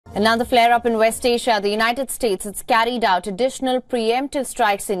Another flare-up in West Asia. The United States has carried out additional preemptive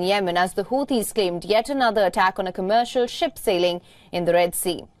strikes in Yemen as the Houthis claimed yet another attack on a commercial ship sailing in the Red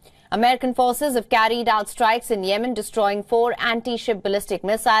Sea. American forces have carried out strikes in Yemen, destroying 4 anti-ship ballistic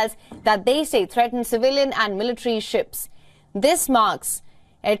missiles that they say threaten civilian and military ships. This marks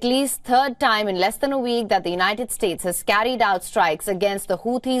at least third time in less than a week that the United States has carried out strikes against the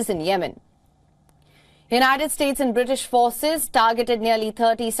Houthis in Yemen. United States and British forces targeted nearly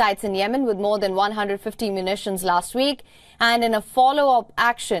 30 sites in Yemen with more than 150 munitions last week. And in a follow-up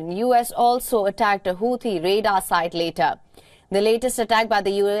action, U.S. also attacked a Houthi radar site later. The latest attack by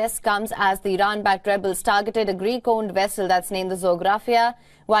the U.S. comes as the Iran-backed rebels targeted a Greek-owned vessel that's named the Zografia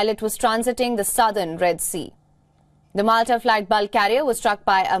while it was transiting the southern Red Sea. The Malta-flagged bulk carrier was struck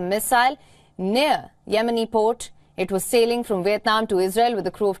by a missile near Yemeni port. It was sailing from Vietnam to Israel with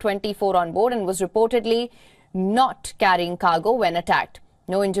a crew of 24 on board and was reportedly not carrying cargo when attacked.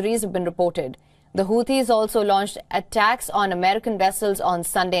 No injuries have been reported. The Houthis also launched attacks on American vessels on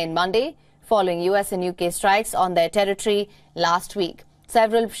Sunday and Monday, following US and UK strikes on their territory last week.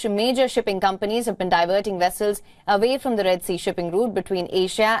 Several major shipping companies have been diverting vessels away from the Red Sea shipping route between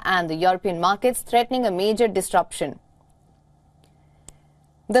Asia and the European markets, threatening a major disruption.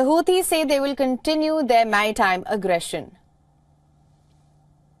 The Houthis say they will continue their maritime aggression.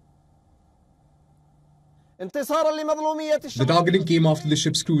 The targeting came after the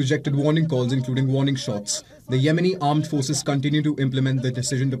ship's crew rejected warning calls, including warning shots. The Yemeni armed forces continue to implement the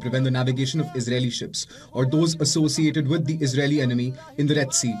decision to prevent the navigation of Israeli ships or those associated with the Israeli enemy in the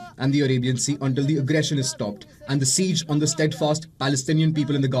Red Sea and the Arabian Sea until the aggression is stopped and the siege on the steadfast Palestinian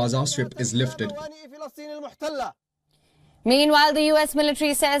people in the Gaza Strip is lifted. Meanwhile, the U.S.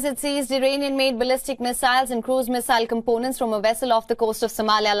 military says it seized Iranian-made ballistic missiles and cruise missile components from a vessel off the coast of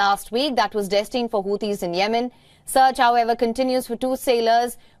Somalia last week that was destined for Houthis in Yemen. Search, however, continues for 2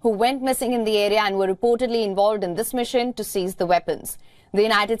 sailors who went missing in the area and were reportedly involved in this mission to seize the weapons. The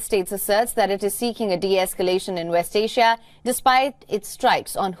United States asserts that it is seeking a de-escalation in West Asia despite its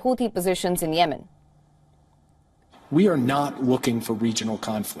strikes on Houthi positions in Yemen. We are not looking for regional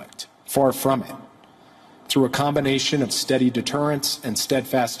conflict. Far from it. Through a combination of steady deterrence and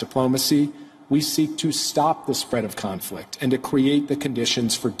steadfast diplomacy, we seek to stop the spread of conflict and to create the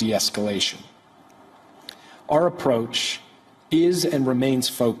conditions for de-escalation. Our approach is and remains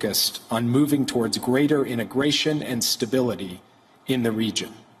focused on moving towards greater integration and stability in the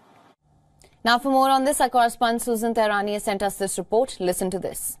region. Now, for more on this, our correspondent Susan Tehrani has sent us this report. Listen to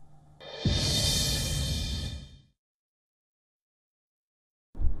this.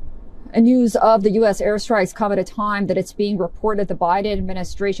 News of the U.S. airstrikes come at a time that it's being reported the Biden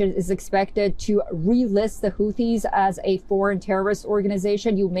administration is expected to relist the Houthis as a foreign terrorist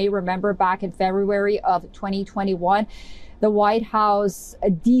organization. You may remember back in February of 2021, the White House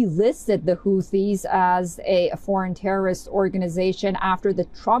delisted the Houthis as a foreign terrorist organization after the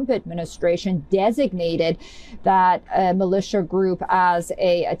Trump administration designated that militia group as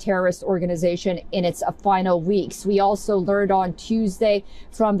a terrorist organization in its final weeks. We also learned on Tuesday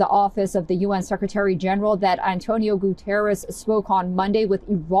from the office of the UN Secretary General that Antonio Guterres spoke on Monday with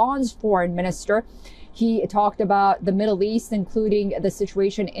Iran's foreign minister. He talked about the Middle East, including the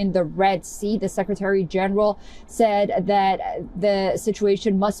situation in the Red Sea. The Secretary General said that the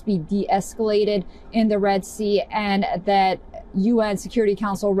situation must be de-escalated in the Red Sea and that UN Security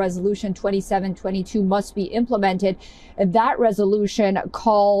Council Resolution 2722 must be implemented. That resolution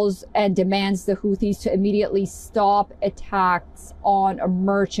calls and demands the Houthis to immediately stop attacks on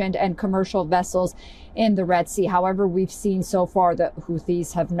merchant and commercial vessels in the Red Sea. However, we've seen so far that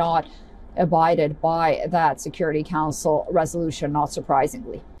Houthis have not abided by that Security Council resolution, not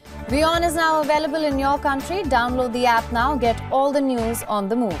surprisingly. WION is now available in your country. Download the app now. Get all the news on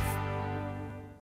the move.